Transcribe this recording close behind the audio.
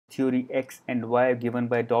theory X and Y given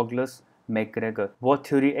by Douglas McGregor. What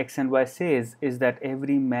theory X and Y says is that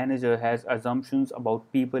every manager has assumptions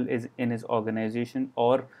about people in his organization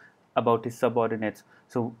or about his subordinates.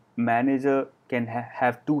 So manager can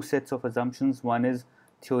have two sets of assumptions. One is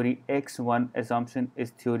theory X, one assumption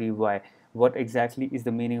is theory Y. What exactly is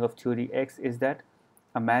the meaning of theory X is that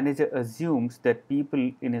a manager assumes that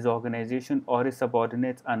people in his organization or his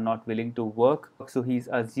subordinates are not willing to work. So he's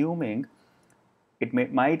assuming, it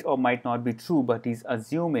might or might not be true, but he's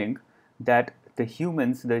assuming that the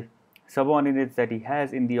humans, the subordinates that he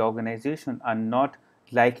has in the organization, are not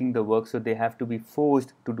liking the work, so they have to be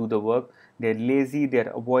forced to do the work. They're lazy,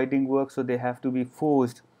 they're avoiding work, so they have to be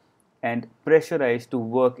forced and pressurized to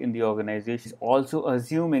work in the organization. Also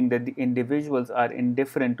assuming that the individuals are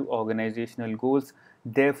indifferent to organizational goals,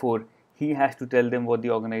 therefore he has to tell them what the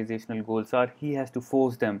organizational goals are. He has to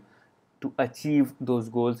force them to achieve those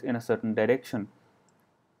goals in a certain direction.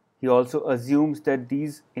 He also assumes that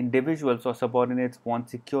these individuals or subordinates want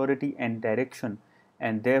security and direction,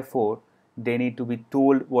 and therefore they need to be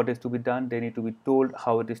told what is to be done, they need to be told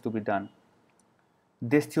how it is to be done.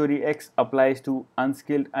 This theory X applies to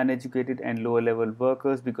unskilled, uneducated and lower level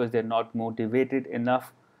workers because they're not motivated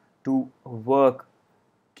enough to work,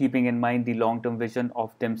 keeping in mind the long-term vision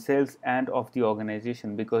of themselves and of the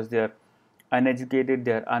organization, because they're uneducated,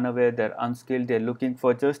 they're unaware, they're unskilled, they're looking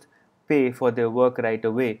for just pay for their work right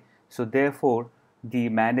away. So therefore the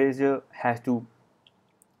manager has to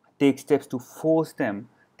take steps to force them,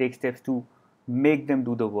 take steps to make them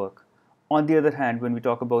do the work. On the other hand, when we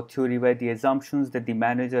talk about theory Y, the assumptions that the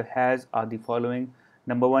manager has are the following.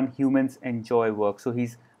 Number one, humans enjoy work. So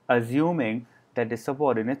he's assuming that the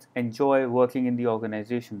subordinates enjoy working in the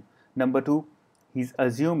organization. Number two, he's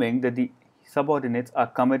assuming that the subordinates are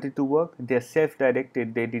committed to work, they're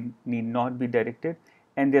self-directed, they need not be directed,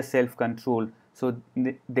 and they're self-controlled. So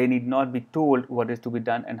they need not be told what is to be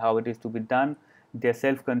done and how it is to be done. They're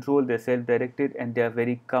self-controlled, they're self-directed, and they're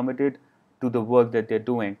very committed to the work that they're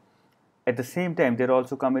doing. At the same time, they're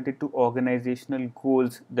also committed to organizational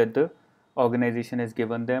goals that the organization has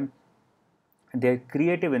given them. They're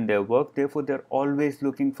creative in their work, therefore they're always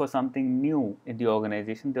looking for something new in the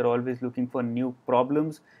organization. They're always looking for new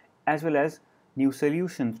problems as well as new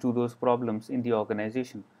solutions to those problems in the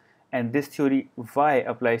organization. And this theory Y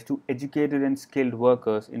applies to educated and skilled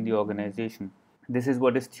workers in the organization. This is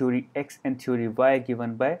what is theory X and theory Y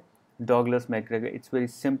given by Douglas McGregor. It's very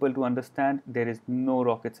simple to understand. There is no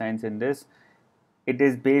rocket science in this. It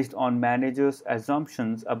is based on manager's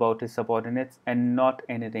assumptions about his subordinates and not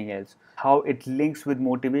anything else. How it links with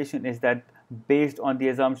motivation is that based on the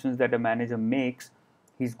assumptions that a manager makes,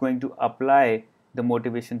 he's going to apply the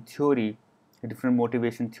motivation theory, different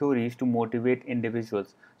motivation theories to motivate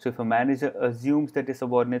individuals. So if a manager assumes that his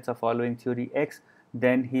subordinates are following theory X,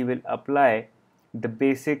 then he will apply the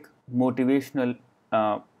basic motivational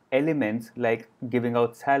elements like giving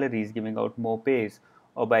out salaries, giving out more pays,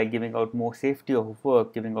 or by giving out more safety of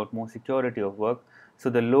work, giving out more security of work. So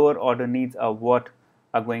the lower order needs are what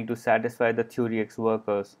are going to satisfy the theory X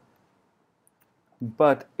workers.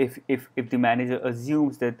 But if the manager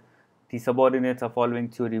assumes that the subordinates are following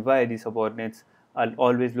theory Y, the subordinates are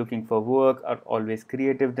always looking for work, are always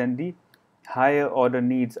creative, then the higher order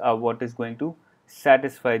needs are what is going to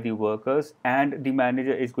satisfy the workers, and the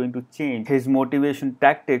manager is going to change his motivation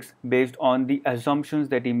tactics based on the assumptions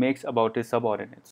that he makes about his subordinates.